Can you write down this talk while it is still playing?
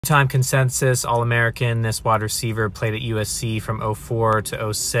Time consensus All-American. This wide receiver played at USC from 04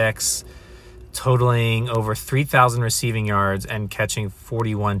 to 06, totaling over 3,000 receiving yards and catching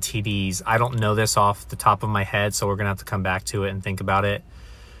 41 TDs. I don't know this off the top of my head, so we're going to have to come back to it and think about it.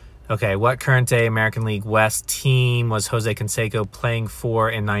 Okay, what current day American League West team was Jose Conseco playing for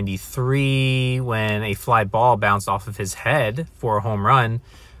in 93 when a fly ball bounced off of his head for a home run?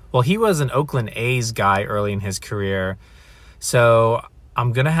 Well, he was an Oakland A's guy early in his career, so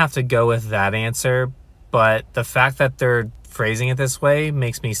I'm going to have to go with that answer, but the fact that they're phrasing it this way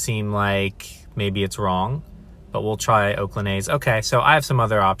makes me seem like maybe it's wrong, but we'll try Oakland A's. Okay, so I have some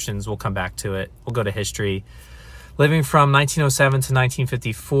other options. We'll come back to it. We'll go to history. Living from 1907 to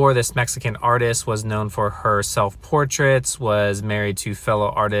 1954, this Mexican artist was known for her self-portraits, was married to fellow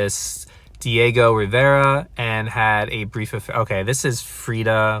artist Diego Rivera, and had a brief affair. Okay, this is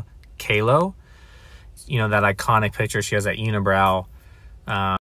Frida Kahlo. You know, that iconic picture she has at unibrow.